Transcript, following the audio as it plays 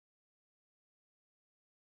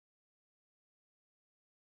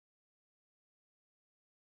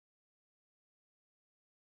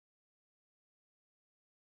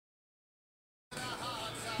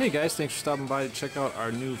Hey guys, thanks for stopping by to check out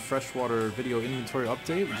our new freshwater video inventory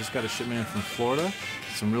update. We just got a shipment from Florida.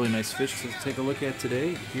 Some really nice fish to take a look at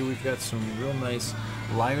today. Here we've got some real nice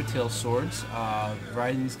lyre tail swords.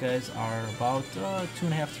 Variety of these guys are about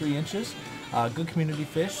 2.5 to 3 inches. Good community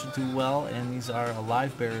fish, do well, and these are a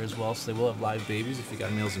live bearer as well, so they will have live babies if you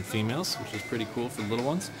got males and females, which is pretty cool for the little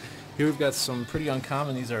ones. Here we've got some pretty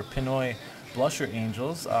uncommon. These are Pinoy blusher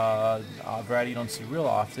angels, a variety you don't see real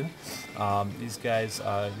often. These guys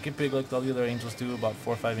get big like all the other angels do, about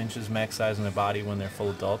 4 or 5 inches max size in their body when they're full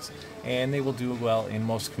adults, and they will do well in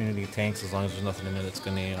most community tanks as long as there's nothing in there that's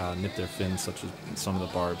going to nip their fins, such as some of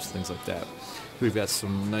the barbs, things like that. We've got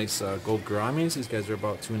some nice gold gouramis. These guys are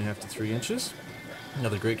about 2.5 to 3 inches.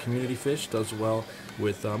 Another great community fish, does well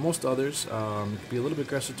with most others. Can be a little bit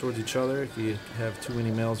aggressive towards each other if you have too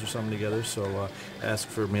many males or something together, so ask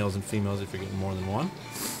for males and females if you're getting more than one.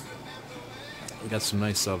 We got some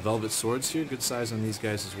nice velvet swords here, good size on these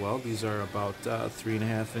guys as well. These are about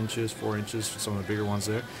 3.5 inches, 4 inches for some of the bigger ones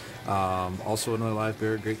there. Also another live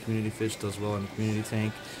bearer, great community fish, does well in the community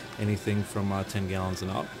tank, anything from 10 gallons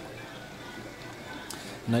and up.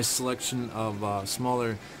 Nice selection of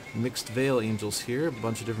smaller mixed veil angels here, a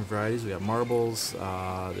bunch of different varieties. We got marbles,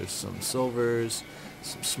 there's some silvers,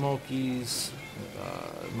 some smokies,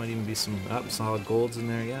 might even be some solid golds in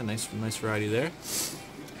there. Yeah, nice variety there.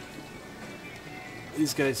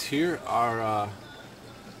 These guys here are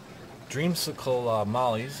dreamsicle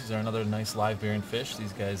mollies. These are another nice live bearing fish.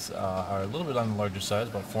 These guys are a little bit on the larger size,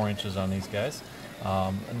 about 4 inches on these guys.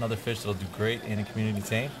 Another fish that'll do great in a community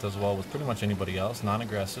tank, does well with pretty much anybody else,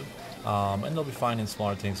 non-aggressive, and they'll be fine in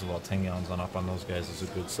smaller tanks as well. 10 gallons on up on those guys is a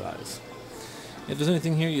good size. If there's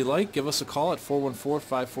anything here you like, give us a call at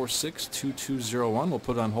 414-546-2201. We'll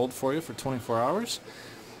put it on hold for you for 24 hours.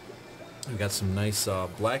 We've got some nice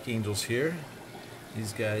black angels here.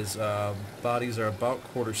 These guys' bodies are about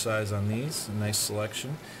quarter size on these. A nice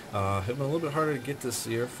selection. Have been a little bit harder to get this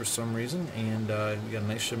year for some reason, and we got a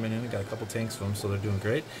nice shipment in. We got a couple tanks of them, so they're doing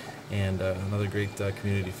great. And another great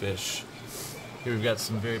community fish. Here we've got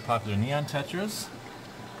some very popular neon tetras.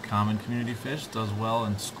 Common community fish, does well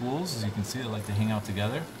in schools. As you can see, they like to hang out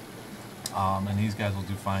together. And these guys will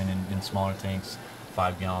do fine in smaller tanks,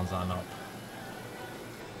 5 gallons on up.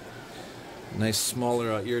 Nice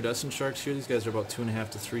smaller iridescent sharks here. These guys are about 2.5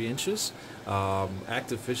 to 3 inches.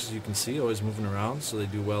 Active fish, as you can see, always moving around, so they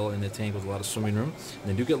do well in the tank with a lot of swimming room. And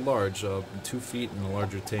they do get large, 2 feet in a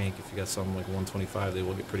larger tank. If you got something like 125, they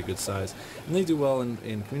will get pretty good size. And they do well in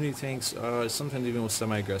community tanks, sometimes even with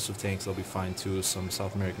semi-aggressive tanks, they'll be fine too. Some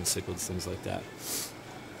South American cichlids, things like that.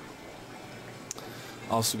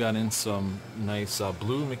 Also got in some nice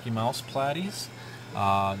blue Mickey Mouse platies.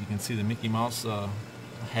 You can see the Mickey Mouse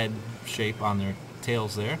head shape on their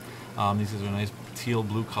tails there. These guys are a nice teal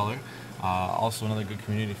blue color. Also another good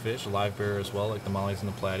community fish, a live bearer as well, like the mollies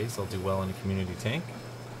and the platies. They'll do well in a community tank.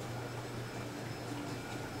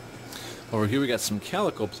 Over here we got some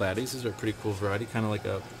calico platies. These are a pretty cool variety, kind of like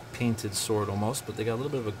a painted sword almost, but they got a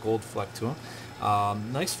little bit of a gold fleck to them.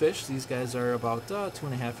 Nice fish. These guys are about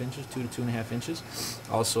 2.5 inches, 2 to 2.5 inches.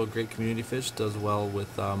 Also a great community fish, does well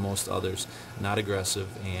with most others. Not aggressive,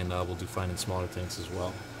 and will do fine in smaller tanks as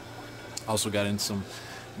well. Also got in some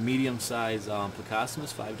medium-sized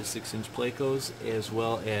plecostomus, 5 to 6 inch plecos, as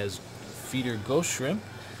well as feeder ghost shrimp,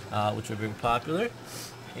 which are very popular.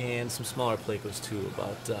 And some smaller plecos too,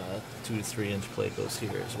 about 2 to 3 inch plecos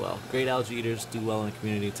here as well. Great algae eaters, do well in a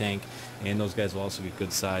community tank, and those guys will also get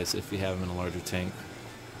good size if you have them in a larger tank.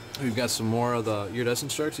 We've got some more of the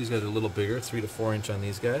iridescent sharks. These guys are a little bigger, 3 to 4 inch on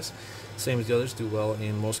these guys. Same as the others, do well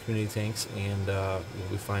in most community tanks, and you'll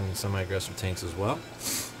be finding semi-aggressive tanks as well.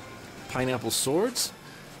 Pineapple swords.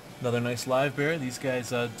 Another nice live bear. These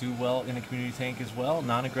guys do well in a community tank as well,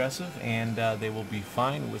 non-aggressive, and they will be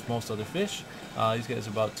fine with most other fish. These guys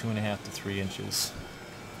are about 2.5 to 3 inches.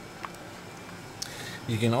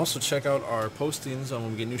 You can also check out our postings on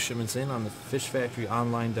when we get new shipments in on the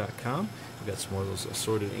fwfinal4.com. We've got some more of those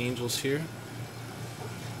assorted angels here.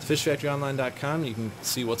 fwfinal4.com, you can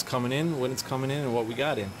see what's coming in, when it's coming in, and what we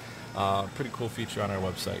got in. Pretty cool feature on our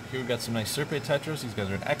website. Here we've got some nice serpe tetras. These guys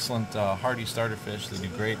are an excellent hardy starter fish. They do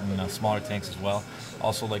great in smaller tanks as well.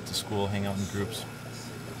 Also like to school, hang out in groups.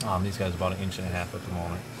 These guys are about 1.5 inches at the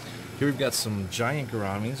moment. Here we've got some giant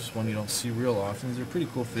gouramis. This one you don't see real often. These are pretty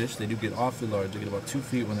cool fish. They do get awfully large. They get about 2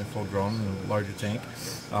 feet when they're full grown in a larger tank.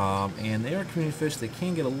 And they are community fish. They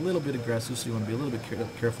can get a little bit aggressive, so you want to be a little bit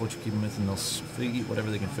careful what you keep them with, and they'll eat whatever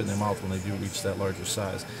they can fit in their mouth when they do reach that larger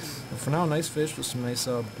size. But for now, nice fish with some nice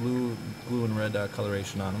blue and red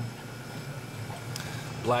coloration on them.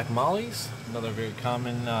 Black mollies, another very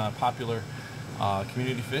common, popular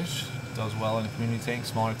community fish. does well in a community tank.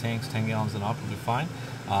 Smaller tanks, 10 gallons and up, will do fine.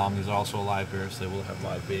 These are also live bears, so they will have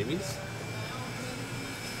live babies.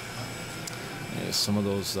 There's some of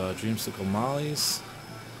those dreamsicle mollies.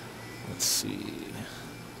 Let's see.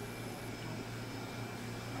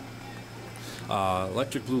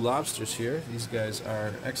 Electric blue lobsters here. These guys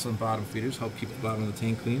are excellent bottom feeders, help keep the bottom of the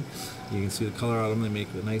tank clean. You can see the color out of them. They make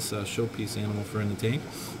a nice showpiece animal for in the tank.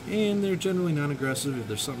 And they're generally non-aggressive. If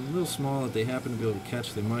there's something real small that they happen to be able to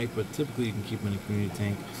catch, they might, but typically you can keep them in a community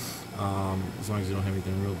tank as long as you don't have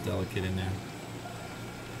anything real delicate in there.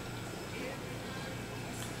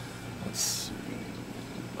 Let's see.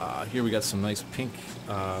 Here we got some nice pink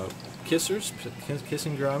kissers,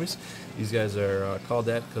 kissing gouramis. These guys are called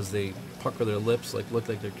that because they pucker their lips, look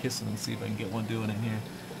like they're kissing. Let's see if I can get one doing it here.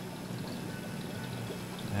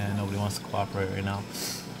 And nobody wants to cooperate right now.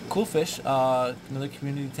 Cool fish, another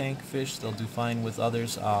community tank fish. They'll do fine with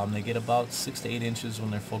others. They get about 6 to 8 inches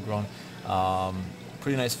when they're full grown.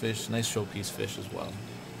 Pretty nice fish, nice showpiece fish as well.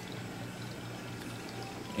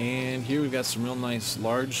 And here we've got some real nice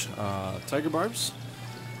large tiger barbs.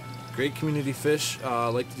 Great community fish,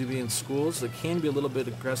 like to be in schools. They can be a little bit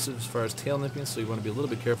aggressive as far as tail nipping, so you want to be a little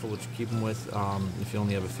bit careful what you keep them with. If you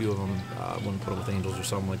only have a few of them, wouldn't put them with angels or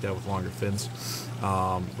something like that with longer fins.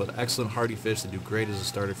 But excellent hardy fish. They do great as a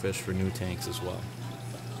starter fish for new tanks as well.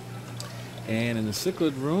 And in the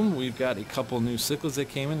cichlid room, we've got a couple new cichlids that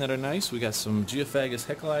came in that are nice. We got some Geophagus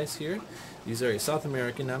heckelais here. These are a South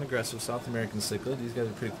American, non-aggressive South American cichlid. These guys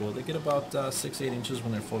are pretty cool. They get about 6 to 8 inches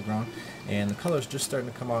when they're full grown, and the color's just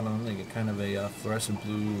starting to come out on them. They get kind of a fluorescent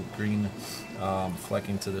blue-green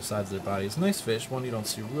flecking to the sides of their bodies. Nice fish, one you don't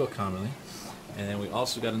see real commonly. And then we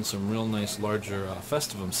also got in some real nice larger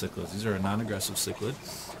festivum cichlids. These are a non-aggressive cichlid.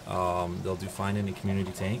 They'll do fine in a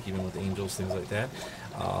community tank, even with angels, things like that.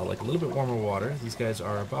 Like a little bit warmer water. These guys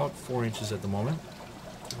are about 4 inches at the moment.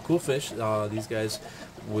 Cool fish. These guys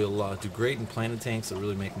will do great in planted tanks. They'll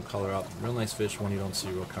really make them color out. Real nice fish, one you don't see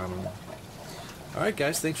real commonly. Alright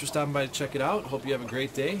guys, thanks for stopping by to check it out. Hope you have a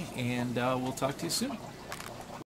great day, and we'll talk to you soon.